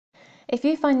If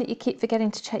you find that you keep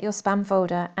forgetting to check your spam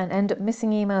folder and end up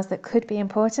missing emails that could be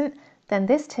important, then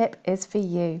this tip is for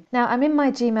you. Now, I'm in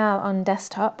my Gmail on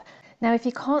desktop. Now, if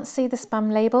you can't see the spam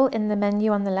label in the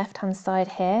menu on the left-hand side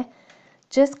here,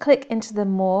 just click into the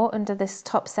More under this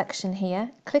top section here,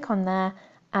 click on there,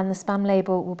 and the spam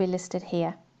label will be listed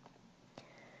here.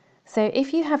 So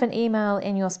if you have an email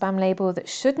in your spam label that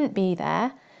shouldn't be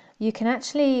there, you can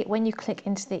actually, when you click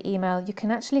into the email, you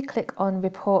can actually click on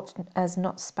Report as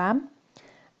Not Spam,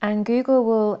 and Google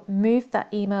will move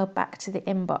that email back to the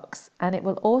inbox, and it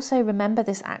will also remember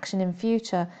this action in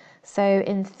future. So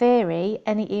in theory,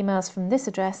 any emails from this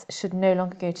address should no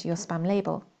longer go to your spam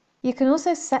label. You can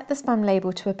also set the spam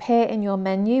label to appear in your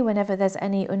menu whenever there's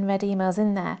any unread emails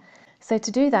in there. So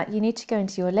to do that, you need to go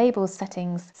into your labels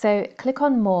settings. So click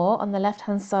on More on the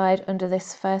left-hand side under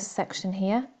this first section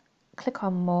here. Click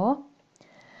on More,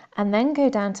 and then go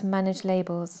down to Manage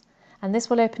Labels. And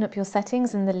this will open up your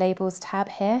settings in the Labels tab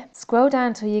here. Scroll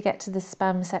down till you get to the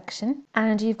Spam section,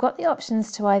 and you've got the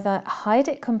options to either hide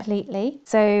it completely,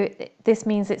 so this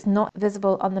means it's not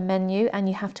visible on the menu and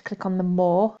you have to click on the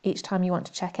More each time you want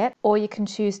to check it, or you can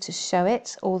choose to show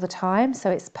it all the time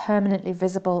so it's permanently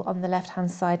visible on the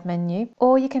left-hand side menu,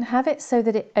 or you can have it so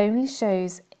that it only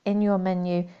shows in your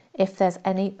menu if there's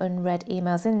any unread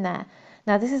emails in there.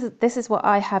 Now this is what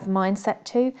I have mine set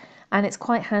to, and it's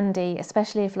quite handy,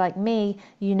 especially if, like me,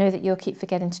 you know that you'll keep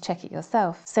forgetting to check it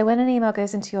yourself. So when an email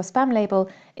goes into your spam label,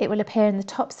 it will appear in the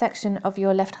top section of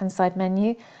your left-hand side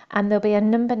menu, and there'll be a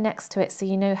number next to it so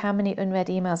you know how many unread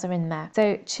emails are in there.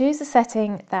 So choose a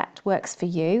setting that works for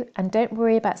you, and don't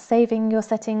worry about saving your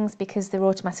settings because they're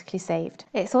automatically saved.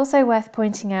 It's also worth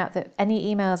pointing out that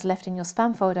any emails left in your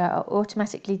spam folder are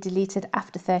automatically deleted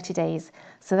after 30 days.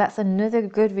 So that's another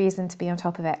good reason to be on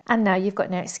top of it. And now you've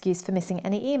got no excuse for missing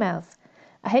any emails.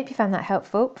 I hope you found that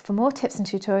helpful. For more tips and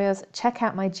tutorials, check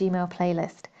out my Gmail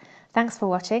playlist. Thanks for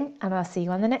watching, and I'll see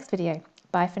you on the next video.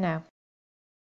 Bye for now.